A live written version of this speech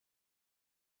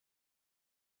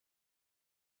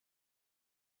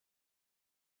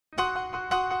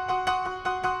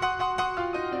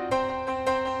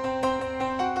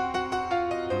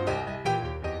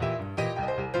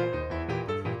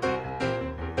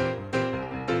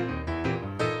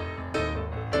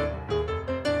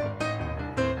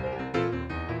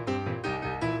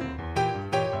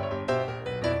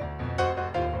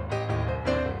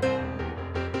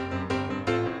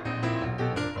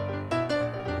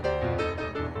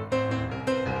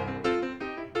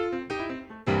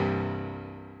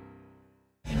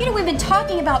You know, we've been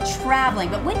talking about traveling,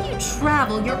 but when you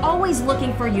travel, you're always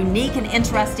looking for unique and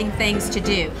interesting things to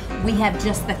do. We have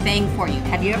just the thing for you.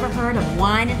 Have you ever heard of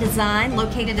Wine and Design,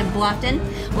 located in Bluffton?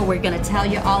 Well, we're going to tell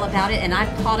you all about it, and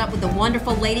I've caught up with a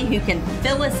wonderful lady who can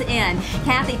fill us in,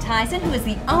 Kathy Tyson, who is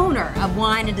the owner of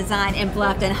Wine and Design in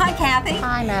Bluffton. Hi, Kathy.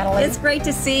 Hi, Natalie. It's great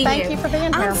to see you. Thank you for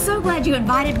being here. I'm so glad you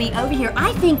invited me over here.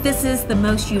 I think this is the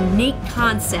most unique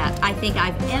concept I think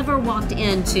I've ever walked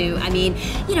into. I mean,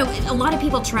 you know, a lot of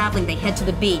people traveling, they head to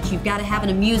the beach. You've got to have an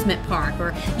amusement park,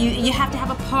 or you have to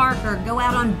have a park or go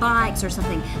out on bikes or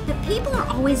something. But people are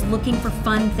always looking for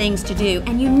fun things to do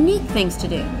and unique things to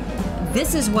do.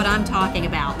 This is what I'm talking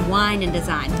about, Wine and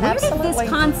Design. Where did this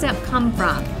concept come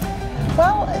from?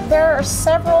 Well, there are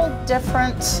several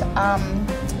different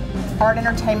art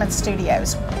entertainment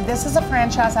studios. This is a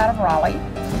franchise out of Raleigh,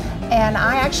 and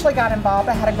I actually got involved.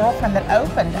 I had a girlfriend that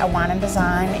opened a Wine and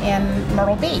Design in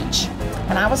Myrtle Beach,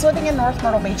 and I was living in North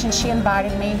Myrtle Beach, and she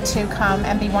invited me to come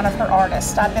and be one of her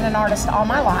artists. I've been an artist all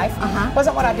my life. It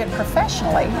wasn't what I did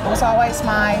professionally. It was always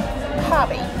my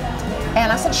hobby.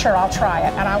 And I said, sure, I'll try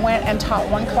it. And I went and taught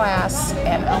one class,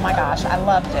 and oh my gosh, I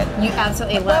loved it. You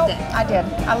absolutely loved it. I did.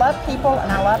 I love people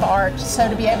and I love art, so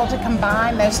to be able to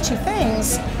combine those two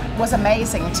things was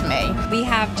amazing to me. We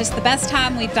have just the best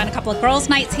time. We've done a couple of girls'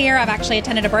 nights here. I've actually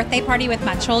attended a birthday party with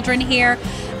my children here.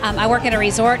 I work at a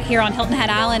resort here on Hilton Head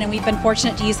Island, and we've been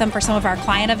fortunate to use them for some of our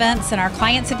client events, and our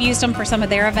clients have used them for some of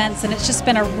their events, and it's just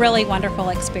been a really wonderful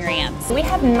experience. We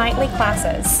have nightly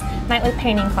classes, nightly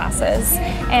painting classes,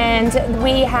 and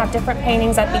we have different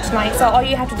paintings at each night. So all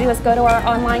you have to do is go to our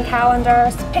online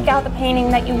calendar, pick out the painting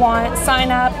that you want,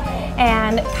 sign up,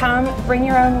 and come bring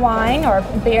your own wine or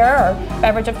beer or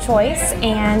beverage of choice,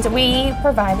 and we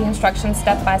provide the instructions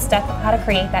step by step of how to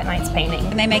create that night's painting.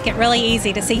 And they make it really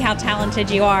easy to see how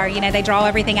talented you are. You know, they draw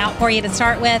everything out for you to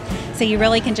start with, so you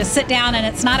really can just sit down, and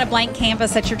it's not a blank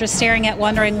canvas that you're just staring at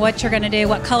wondering what you're going to do,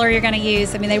 what color you're going to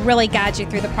use. I mean, they really guide you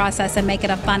through the process and make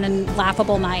it a fun and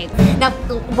laughable night. Now,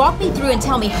 walk me through and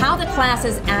tell me how the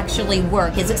classes actually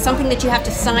work. Is it something that you have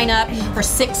to sign up for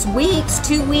 6 weeks,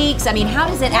 2 weeks? I mean, how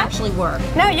does it actually work?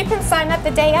 No, you can sign up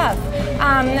the day of.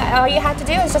 All you have to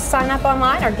do is just sign up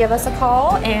online or give us a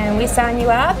call, and we sign you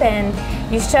up, and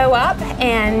you show up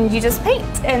and you just paint.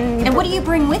 And what do you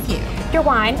bring with you? Your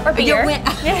wine or beer.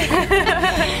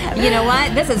 You know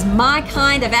what? This is my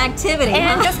kind of activity.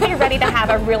 And just be ready to have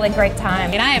a really great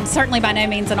time. And I am certainly by no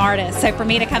means an artist, so for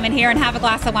me to come in here and have a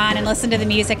glass of wine and listen to the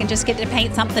music and just get to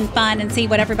paint something fun and see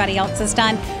what everybody else has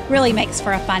done really makes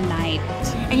for a fun night.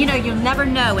 And you know, you'll never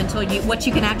know until what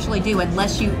you can actually do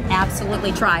unless you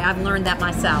absolutely try. I've learned that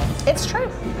myself. It's true.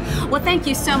 Well, thank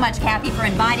you so much, Kathy, for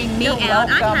inviting me You're out.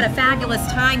 welcome. I've had a fabulous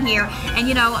time here, and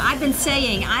you know, I've been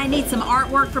saying I need some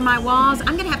artwork for my walls.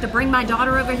 I'm going to have to bring my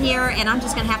daughter over here, and I'm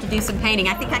just going to have to do some painting.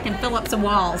 I think I can fill up some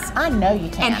walls. I know you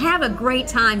can. And have a great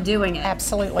time doing it.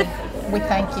 Absolutely. We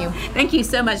thank you. Thank you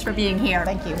so much for being here.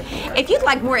 Thank you. If you'd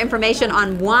like more information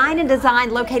on Wine and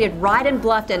Design, located right in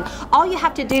Bluffton, all you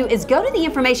have to do is go to the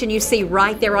information you see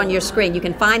right there on your screen. You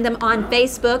can find them on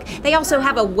Facebook. They also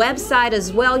have a website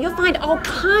as well. You'll find all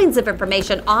kinds of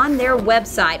information on their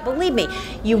website. Believe me,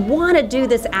 you want to do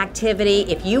this activity.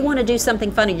 If you want to do something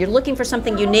fun and you're looking for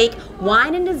something unique,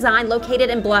 Wine and Design, located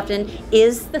in Bluffton,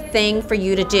 is the thing for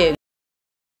you to do.